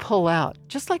hard to pull out,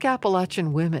 just like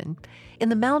Appalachian women. In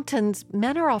the mountains,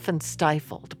 men are often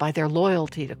stifled by their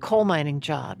loyalty to coal mining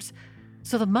jobs,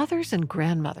 so the mothers and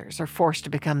grandmothers are forced to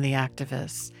become the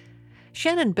activists.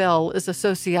 Shannon Bell is a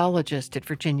sociologist at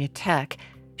Virginia Tech.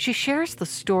 She shares the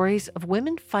stories of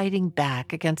women fighting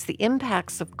back against the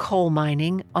impacts of coal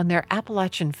mining on their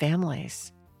Appalachian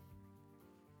families.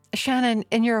 Shannon,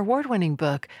 in your award-winning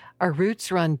book, Our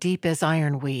Roots Run Deep as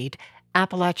Ironweed,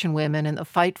 Appalachian Women and the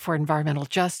Fight for Environmental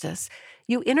Justice,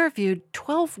 you interviewed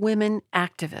 12 women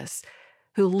activists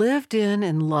who lived in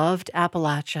and loved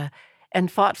Appalachia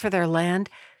and fought for their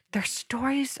land. Their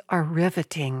stories are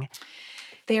riveting.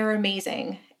 They are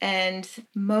amazing. And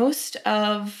most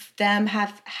of them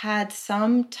have had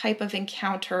some type of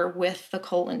encounter with the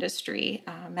coal industry,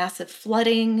 massive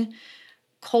flooding,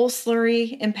 coal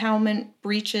slurry impoundment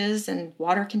breaches and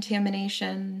water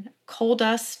contamination, coal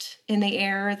dust in the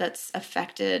air that's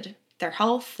affected their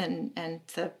health and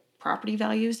the property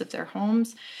values of their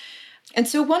homes. And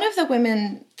so one of the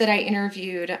women that I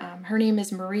interviewed, her name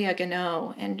is Maria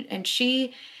Gano, and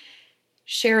she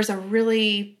shares a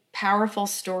really powerful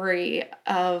story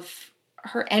of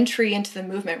her entry into the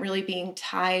movement really being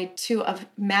tied to a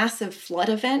massive flood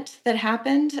event that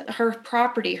happened. Her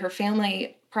property, her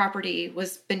family property,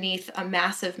 was beneath a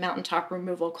massive mountaintop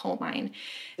removal coal mine.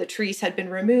 The trees had been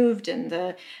removed and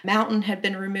the mountain had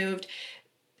been removed.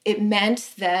 It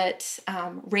meant that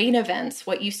rain events,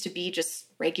 what used to be just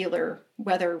regular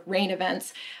weather rain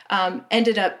events,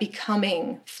 ended up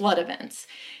becoming flood events.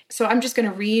 So I'm just going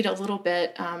to read a little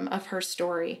bit of her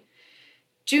story.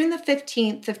 June the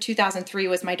 15th of 2003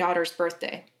 was my daughter's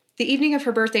birthday. The evening of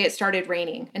her birthday, it started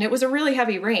raining, and it was a really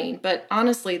heavy rain, but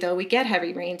honestly, though, we get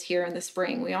heavy rains here in the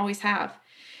spring. We always have.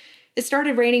 It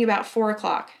started raining about 4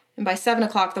 o'clock, and by 7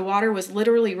 o'clock, the water was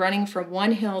literally running from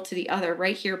one hill to the other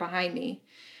right here behind me.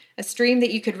 A stream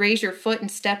that you could raise your foot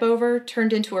and step over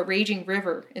turned into a raging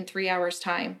river in 3 hours'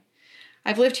 time.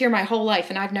 I've lived here my whole life,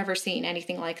 and I've never seen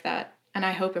anything like that, and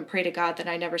I hope and pray to God that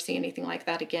I never see anything like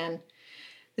that again.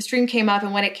 The stream came up,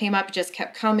 and when it came up, it just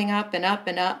kept coming up and up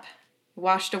and up. It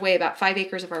washed away about 5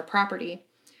 acres of our property.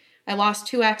 I lost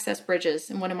 2 access bridges,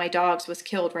 and one of my dogs was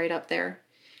killed right up there.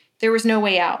 There was no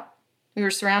way out. We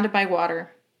were surrounded by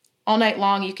water. All night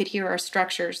long, you could hear our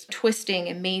structures twisting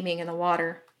and maiming in the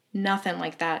water. Nothing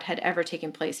like that had ever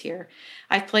taken place here.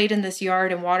 I've played in this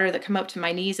yard in water that come up to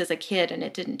my knees as a kid, and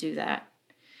it didn't do that.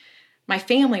 My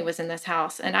family was in this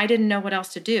house, and I didn't know what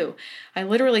else to do. I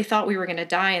literally thought we were going to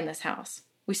die in this house.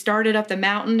 We started up the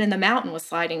mountain, and the mountain was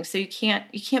sliding, so you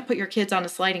can't put your kids on a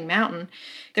sliding mountain.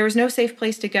 There was no safe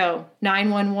place to go.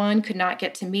 911 could not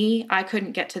get to me. I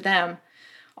couldn't get to them.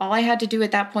 All I had to do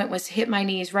at that point was hit my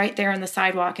knees right there on the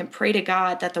sidewalk and pray to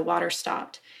God that the water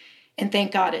stopped. And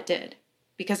thank God it did.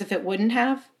 Because if it wouldn't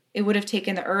have, it would have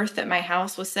taken the earth that my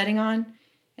house was sitting on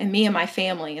and me and my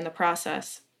family in the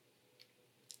process.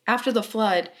 After the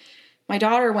flood, my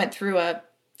daughter went through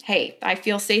hey, I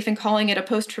feel safe in calling it a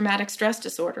post-traumatic stress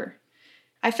disorder.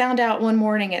 I found out one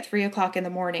morning at 3 o'clock in the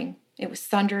morning. It was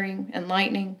thundering and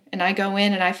lightning, and I go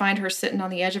in and I find her sitting on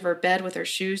the edge of her bed with her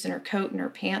shoes and her coat and her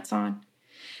pants on.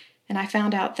 And I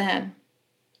found out then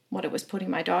what it was putting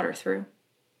my daughter through.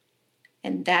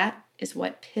 And that is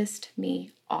what pissed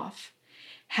me off.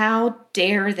 How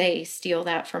dare they steal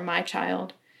that from my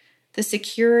child? The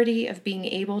security of being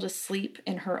able to sleep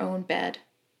in her own bed.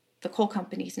 The coal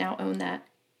companies now own that.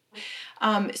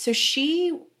 So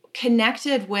she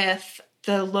connected with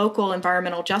the local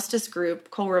environmental justice group,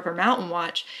 Coal River Mountain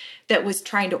Watch, that was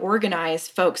trying to organize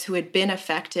folks who had been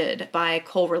affected by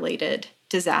coal-related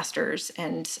disasters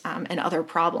and other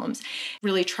problems,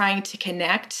 really trying to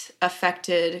connect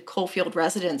affected coalfield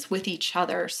residents with each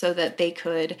other so that they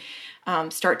could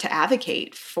start to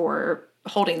advocate for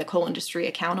holding the coal industry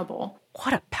accountable.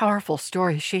 What a powerful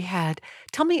story she had.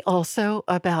 Tell me also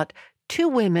about two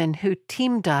women who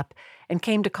teamed up and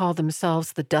came to call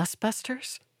themselves the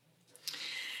Dustbusters.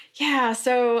 Yeah,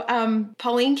 so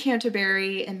Pauline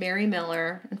Canterbury and Mary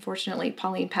Miller, unfortunately,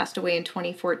 Pauline passed away in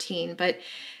 2014, but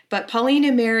Pauline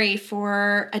and Mary,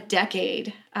 for a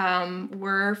decade,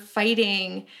 were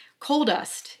fighting coal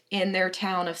dust in their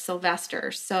town of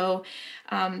Sylvester. So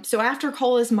after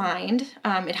coal is mined,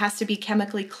 it has to be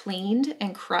chemically cleaned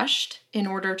and crushed in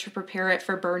order to prepare it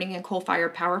for burning in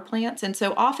coal-fired power plants. And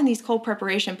so often these coal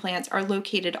preparation plants are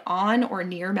located on or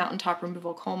near mountaintop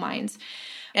removal coal mines.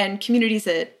 And communities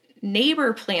that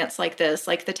neighbor plants like this,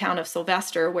 like the town of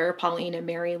Sylvester, where Pauline and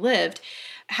Mary lived,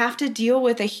 have to deal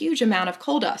with a huge amount of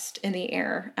coal dust in the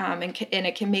air, and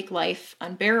it can make life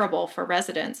unbearable for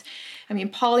residents. I mean,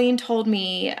 Pauline told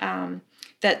me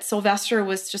that Sylvester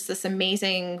was just this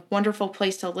amazing, wonderful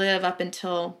place to live up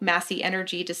until Massey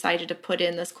Energy decided to put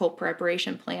in this coal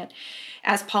preparation plant.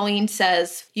 As Pauline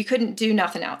says, you couldn't do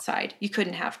nothing outside. You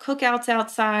couldn't have cookouts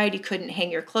outside. You couldn't hang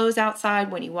your clothes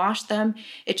outside when you washed them.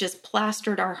 It just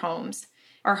plastered our homes.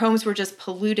 Our homes were just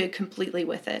polluted completely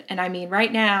with it. And I mean,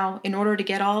 right now, in order to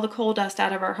get all the coal dust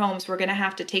out of our homes, we're going to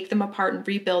have to take them apart and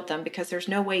rebuild them because there's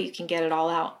no way you can get it all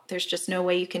out. There's just no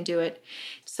way you can do it.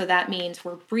 So that means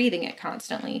we're breathing it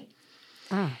constantly.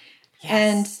 Yes.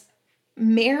 And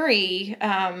Mary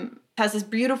has this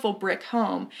beautiful brick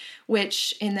home,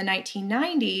 which in the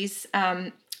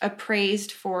 1990s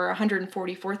appraised for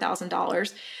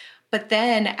 $144,000. But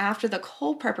then after the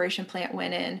coal preparation plant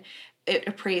went in, it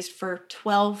appraised for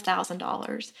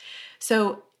 $12,000.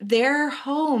 So their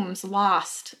homes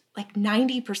lost like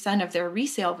 90% of their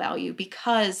resale value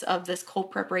because of this coal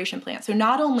preparation plant. So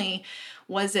not only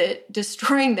was it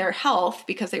destroying their health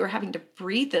because they were having to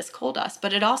breathe this coal dust,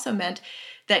 but it also meant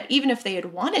that even if they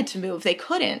had wanted to move, they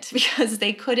couldn't because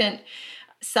they couldn't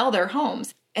sell their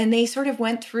homes. And they sort of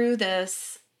went through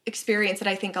this experience that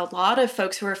I think a lot of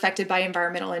folks who are affected by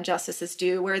environmental injustices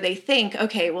do, where they think,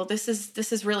 okay, well, this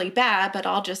is really bad, but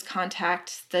I'll just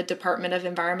contact the Department of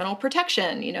Environmental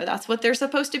Protection. You know, that's what they're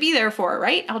supposed to be there for,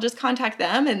 right? I'll just contact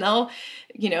them and they'll,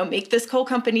 make this coal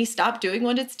company stop doing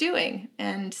what it's doing.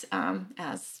 And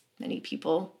as many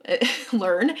people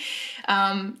learn,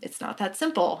 it's not that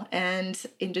simple, and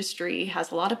industry has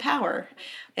a lot of power.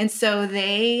 And so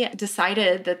they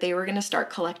decided that they were going to start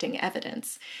collecting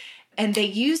evidence. And they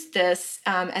used this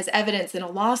as evidence in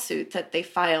a lawsuit that they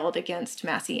filed against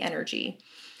Massey Energy.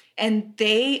 And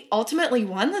they ultimately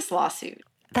won this lawsuit.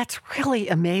 That's really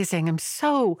amazing. I'm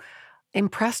so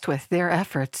impressed with their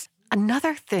efforts.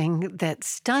 Another thing that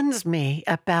stuns me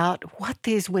about what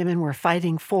these women were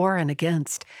fighting for and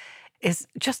against is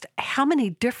just how many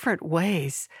different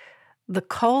ways the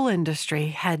coal industry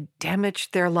had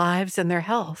damaged their lives and their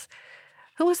health.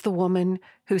 Who was the woman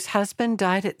whose husband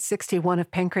died at 61 of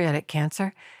pancreatic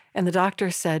cancer, and the doctor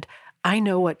said, I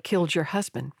know what killed your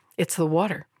husband. It's the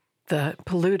water, the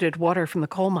polluted water from the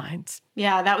coal mines.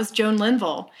 Yeah, that was Joan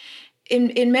Linville.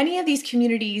 In many of these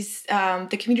communities,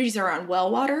 the communities are on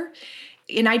well water.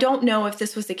 And I don't know if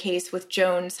this was the case with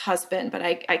Joan's husband, but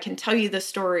I can tell you the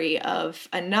story of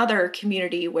another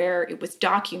community where it was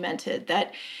documented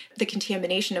that the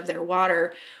contamination of their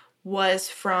water was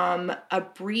from a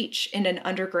breach in an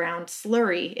underground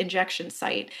slurry injection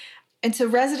site. And so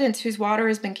residents whose water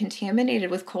has been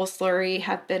contaminated with coal slurry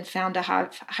have been found to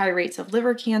have high rates of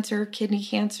liver cancer, kidney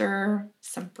cancer,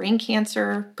 some brain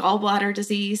cancer, gallbladder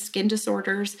disease, skin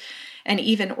disorders, and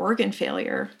even organ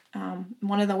failure.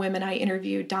 One of the women I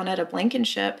interviewed, Donetta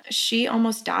Blankenship, she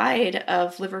almost died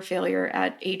of liver failure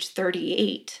at age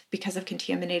 38 because of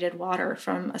contaminated water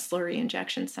from a slurry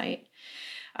injection site.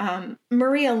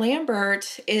 Maria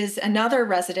Lambert is another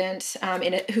resident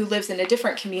who lives in a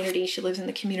different community. She lives in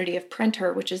the community of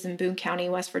Prenter, which is in Boone County,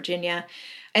 West Virginia.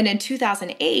 And in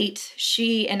 2008,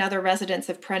 she and other residents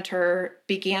of Prenter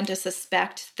began to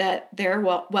suspect that their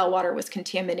well water was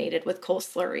contaminated with coal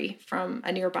slurry from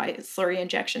a nearby slurry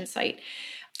injection site.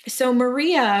 So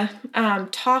Maria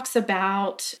talks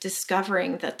about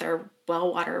discovering that their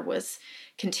well water was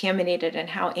contaminated and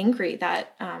how angry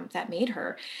that made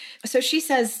her. So she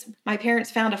says, my parents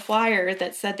found a flyer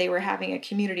that said they were having a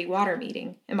community water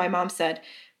meeting. And my mom said,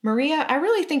 Maria, I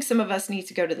really think some of us need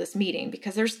to go to this meeting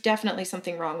because there's definitely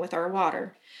something wrong with our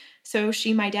water. So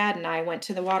she, my dad, and I went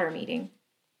to the water meeting.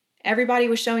 Everybody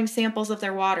was showing samples of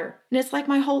their water. And it's like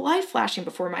my whole life flashing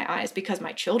before my eyes because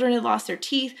my children had lost their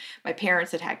teeth, my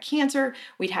parents had had cancer,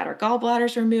 we'd had our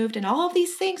gallbladders removed, and all of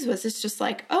these things was just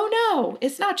like, oh no,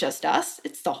 it's not just us,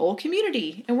 it's the whole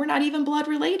community, and we're not even blood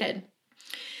related.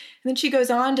 And then she goes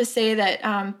on to say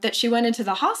that she went into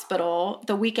the hospital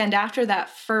the weekend after that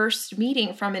first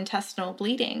meeting from intestinal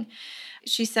bleeding.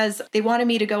 She says, they wanted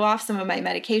me to go off some of my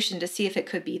medication to see if it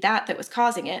could be that was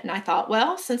causing it. And I thought,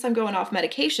 well, since I'm going off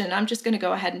medication, I'm just going to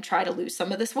go ahead and try to lose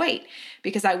some of this weight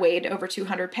because I weighed over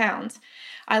 200 pounds.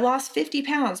 I lost 50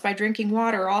 pounds by drinking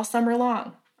water all summer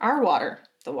long. Our water,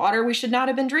 the water we should not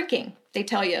have been drinking. They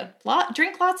tell you,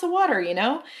 drink lots of water, you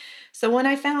know? So when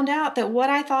I found out that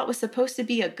what I thought was supposed to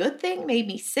be a good thing made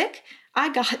me sick,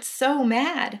 I got so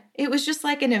mad. It was just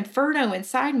like an inferno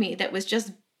inside me that was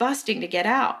just busting to get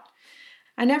out.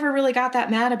 I never really got that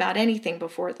mad about anything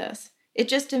before this. It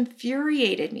just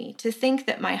infuriated me to think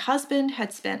that my husband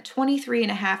had spent 23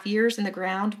 and a half years in the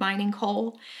ground mining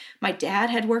coal. My dad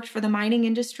had worked for the mining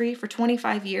industry for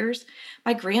 25 years.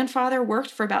 My grandfather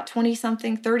worked for about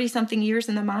 20-something, 30-something years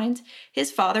in the mines. His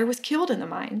father was killed in the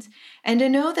mines. And to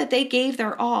know that they gave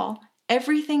their all,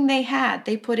 everything they had,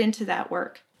 they put into that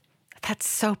work. That's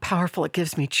so powerful. It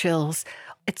gives me chills.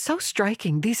 It's so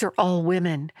striking. These are all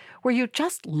women. Were you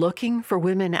just looking for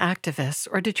women activists,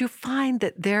 or did you find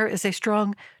that there is a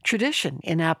strong tradition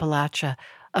in Appalachia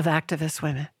of activist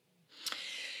women?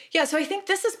 Yeah, so I think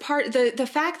this is the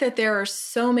fact that there are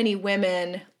so many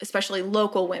women, especially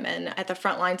local women, at the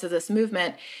front lines of this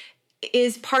movement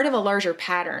is part of a larger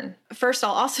pattern. First,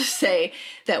 I'll also say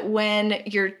that when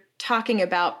you're talking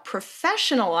about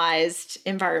professionalized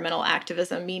environmental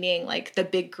activism, meaning like the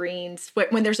big greens,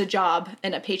 when there's a job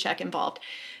and a paycheck involved,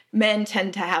 men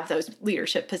tend to have those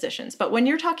leadership positions. But when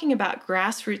you're talking about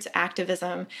grassroots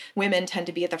activism, women tend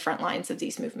to be at the front lines of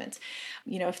these movements.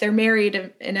 You know, if they're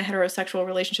married in a heterosexual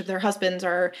relationship, their husbands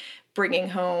are bringing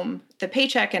home the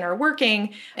paycheck and are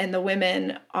working, and the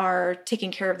women are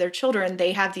taking care of their children,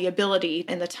 they have the ability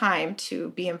and the time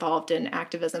to be involved in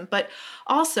activism. But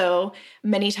also,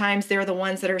 many times they're the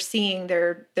ones that are seeing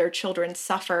their children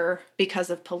suffer because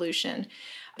of pollution.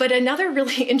 But another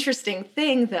really interesting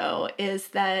thing, though, is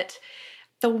that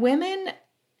the women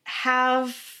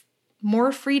have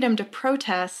more freedom to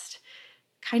protest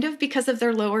kind of because of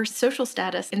their lower social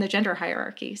status in the gender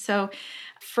hierarchy. So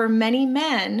for many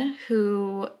men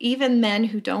even men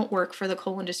who don't work for the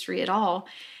coal industry at all,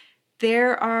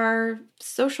 there are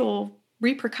social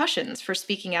repercussions for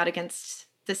speaking out against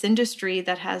this industry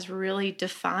that has really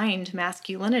defined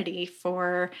masculinity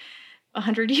for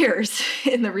 100 years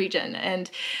in the region. And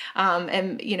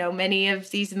you know, many of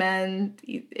these men,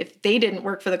 if they didn't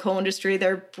work for the coal industry,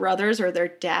 their brothers or their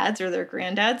dads or their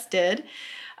granddads did.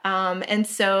 And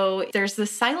so there's this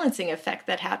silencing effect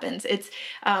that happens.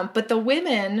 But the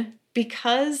women,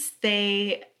 because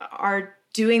they are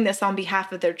doing this on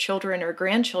behalf of their children or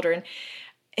grandchildren,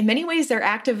 in many ways, their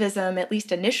activism, at least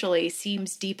initially,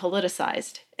 seems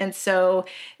depoliticized. And so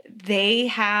they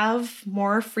have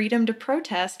more freedom to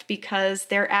protest because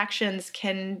their actions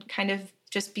can kind of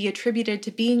just be attributed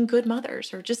to being good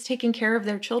mothers or just taking care of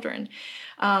their children.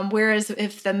 Whereas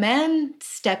if the men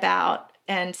step up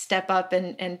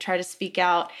and try to speak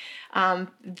out,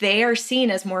 they are seen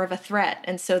as more of a threat.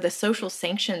 And so the social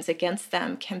sanctions against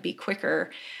them can be quicker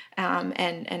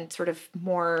and sort of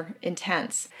more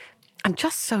intense. I'm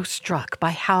just so struck by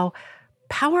how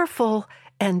powerful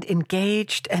and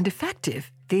engaged and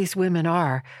effective these women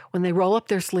are when they roll up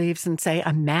their sleeves and say,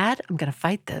 I'm mad, I'm going to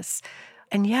fight this.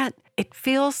 And yet, it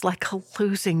feels like a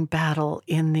losing battle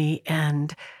in the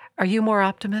end. Are you more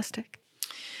optimistic?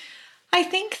 I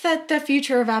think that the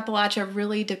future of Appalachia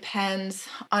really depends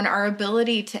on our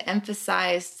ability to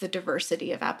emphasize the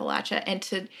diversity of Appalachia and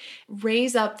to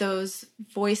raise up those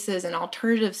voices and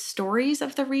alternative stories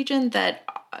of the region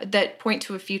that point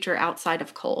to a future outside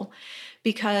of coal.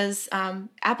 Because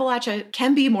Appalachia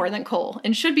can be more than coal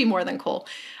and should be more than coal.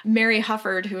 Mary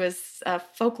Hufford, who is a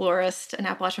folklorist, an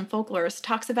Appalachian folklorist,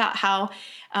 talks about how,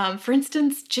 for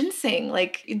instance, ginseng,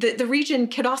 like the region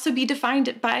could also be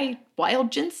defined by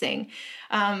wild ginseng.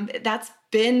 That's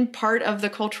been part of the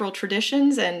cultural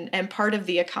traditions and part of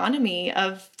the economy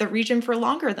of the region for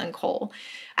longer than coal.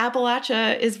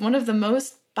 Appalachia is one of the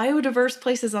most biodiverse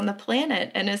places on the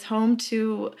planet and is home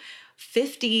to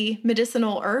 50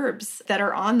 medicinal herbs that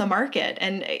are on the market.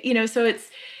 And, so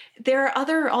there are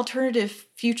other alternative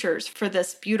futures for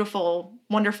this beautiful,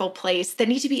 wonderful place that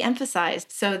need to be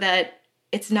emphasized so that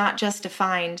it's not just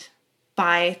defined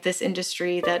by this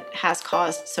industry that has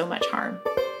caused so much harm.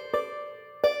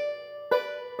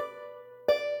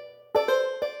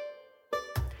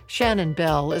 Shannon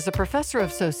Bell is a professor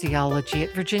of sociology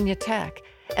at Virginia Tech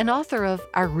and author of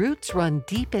Our Roots Run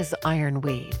Deep as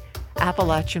Ironweed,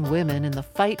 Appalachian Women in the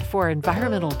Fight for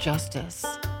Environmental Justice.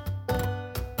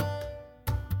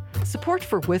 Support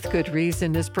for With Good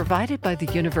Reason is provided by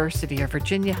the University of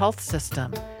Virginia Health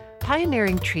System,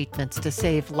 pioneering treatments to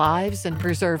save lives and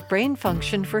preserve brain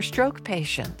function for stroke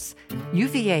patients.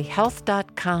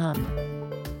 uvahealth.com.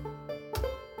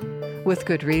 With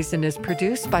Good Reason is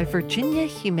produced by Virginia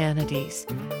Humanities,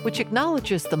 which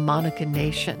acknowledges the Monacan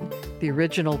Nation, the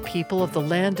original people of the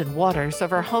land and waters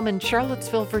of our home in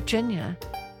Charlottesville, Virginia.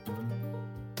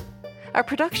 Our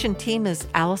production team is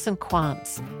Allison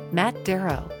Quantz, Matt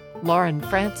Darrow, Lauren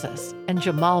Francis, and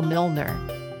Jamal Milner.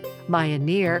 Maya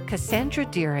Neer, Cassandra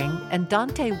Deering, and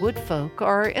Dante Woodfolk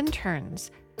are our interns.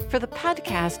 For the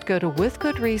podcast, go to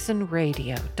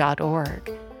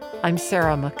withgoodreasonradio.org. I'm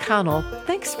Sarah McConnell.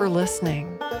 Thanks for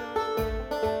listening.